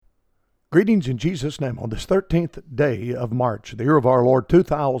Greetings in Jesus' name on this 13th day of March, the year of our Lord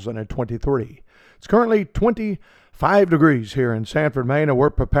 2023. It's currently 25 degrees here in Sanford, Maine, and we're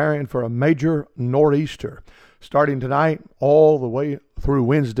preparing for a major nor'easter. Starting tonight all the way through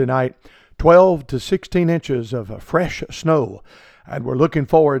Wednesday night, 12 to 16 inches of fresh snow. And we're looking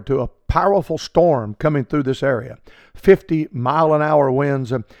forward to a powerful storm coming through this area. 50-mile-an-hour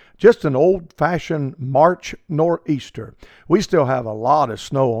winds, just an old-fashioned March nor'easter. We still have a lot of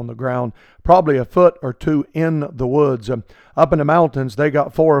snow on the ground, probably a foot or two in the woods. Up in the mountains, they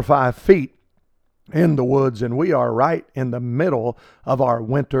got 4 or 5 feet in the woods, and we are right in the middle of our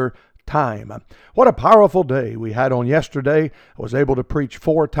winter time. What a powerful day we had on yesterday. I was able to preach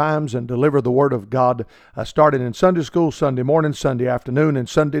 4 times and deliver the Word of God, starting in Sunday school, Sunday morning, Sunday afternoon, and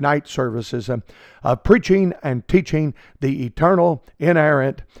Sunday night services, preaching and teaching the eternal,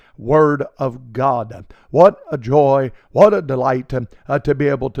 inerrant Word of God. What a joy, what a delight to be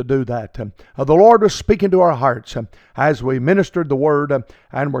able to do that. The Lord was speaking to our hearts as we ministered the Word,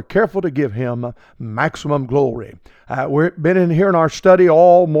 and we're careful to give Him maximum glory. We've been in here in our study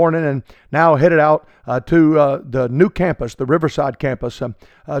all morning and now headed out to the new campus, the Riverside campus,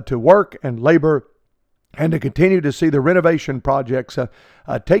 to work and labor and to continue to see the renovation projects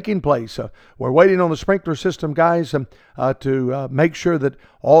taking place. We're waiting on the sprinkler system, guys, to make sure that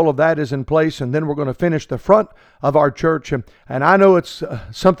all of that is in place, and then we're going to finish the front of our church. And I know it's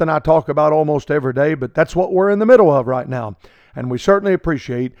something I talk about almost every day, but that's what we're in the middle of right now. And we certainly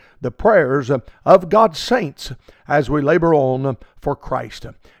appreciate the prayers of God's saints as we labor on for Christ.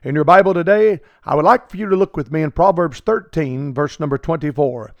 In your Bible today, I would like for you to look with me in Proverbs 13, verse number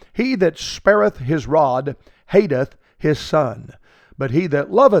 24. He that spareth his rod hateth his son, but he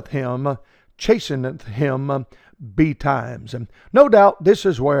that loveth him chasteneth him betimes. And no doubt this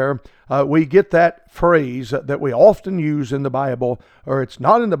is where we get that phrase that we often use in the Bible, or it's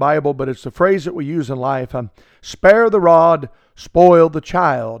not in the Bible, but it's the phrase that we use in life. Spare the rod, spoil the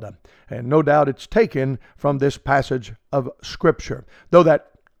child. And no doubt it's taken from this passage of Scripture. Though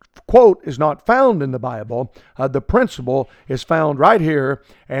that quote is not found in the Bible, the principle is found right here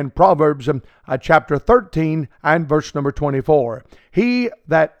in Proverbs chapter 13 and verse number 24. He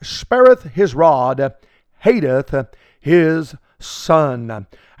that spareth his rod hateth his son.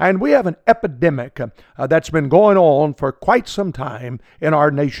 And we have an epidemic that's been going on for quite some time in our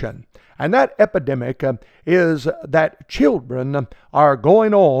nation. And that epidemic is that children are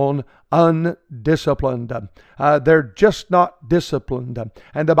going on undisciplined. They're just not disciplined.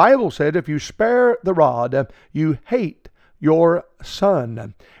 And the Bible said, if you spare the rod, you hate your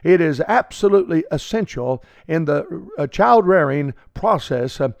son. It is absolutely essential in the child rearing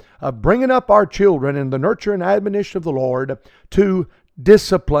process of bringing up our children in the nurture and admonition of the Lord to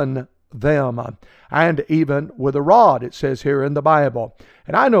discipline them. And even with a rod, it says here in the Bible.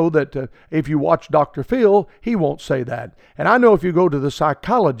 And I know that if you watch Dr. Phil, he won't say that. And I know if you go to the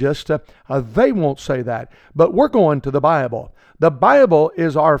psychologist, they won't say that. But we're going to the Bible. The Bible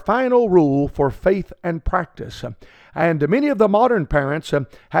is our final rule for faith and practice. And many of the modern parents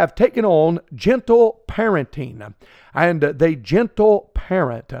have taken on gentle parenting. And they gentle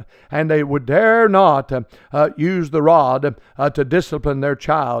parent. And they would dare not use the rod to discipline their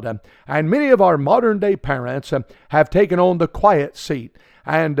child. And many of our modern day parents have taken on the quiet seat.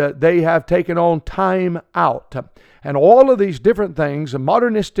 And they have taken on time out. And all of these different things,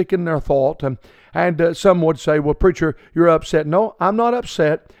 modernistic in their thought. And some would say, well, preacher, you're upset. No, I'm not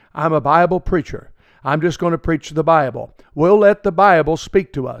upset. I'm a Bible preacher. I'm just going to preach the Bible. We'll let the Bible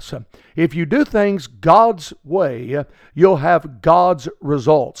speak to us. If you do things God's way, you'll have God's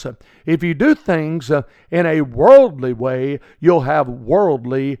results. If you do things in a worldly way, you'll have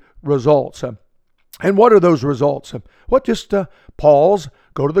worldly results. And what are those results? Well, just pause,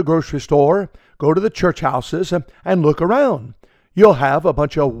 go to the grocery store, go to the church houses, and look around. You'll have a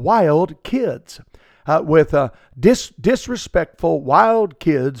bunch of wild kids. With disrespectful, wild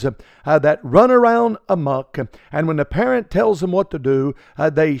kids that run around amok. And when the parent tells them what to do,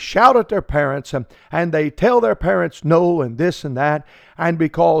 they shout at their parents and they tell their parents no and this and that. And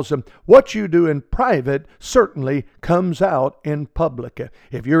because what you do in private certainly comes out in public.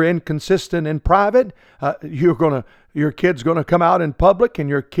 If you're inconsistent in private, your kid's going to come out in public, and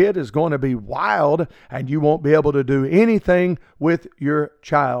your kid is going to be wild, and you won't be able to do anything with your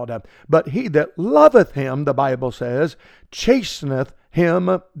child. But he that loveth him, the Bible says, chasteneth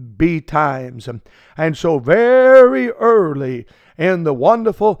him betimes. And so very early in the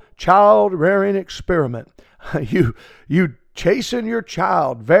wonderful child rearing experiment, you chasten your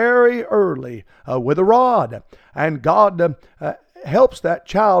child very early with a rod. And God helps that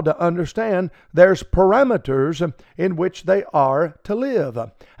child to understand there's parameters in which they are to live,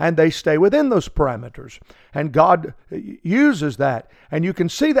 and they stay within those parameters. And God uses that. And you can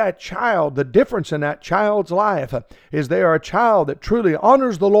see that child, the difference in that child's life is they are a child that truly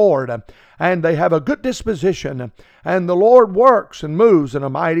honors the Lord, and they have a good disposition, and the Lord works and moves in a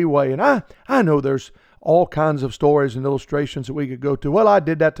mighty way. And I know there's all kinds of stories and illustrations that we could go to. Well, I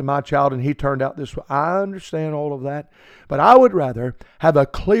did that to my child and he turned out this way. I understand all of that. But I would rather have a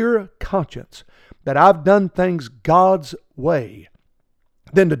clear conscience that I've done things God's way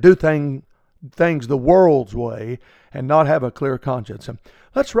than to do things the world's way and not have a clear conscience. And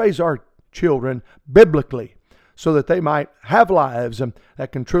let's raise our children biblically so that they might have lives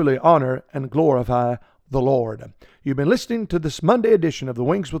that can truly honor and glorify the Lord. You've been listening to this Monday edition of the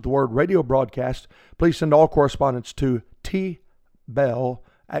Wings with the Word radio broadcast. Please send all correspondence to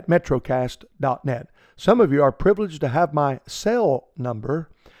tbell@metrocast.net. Some of you are privileged to have my cell number,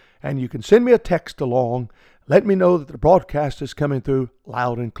 and you can send me a text along. Let me know that the broadcast is coming through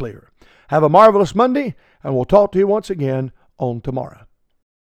loud and clear. Have a marvelous Monday, and we'll talk to you once again on tomorrow.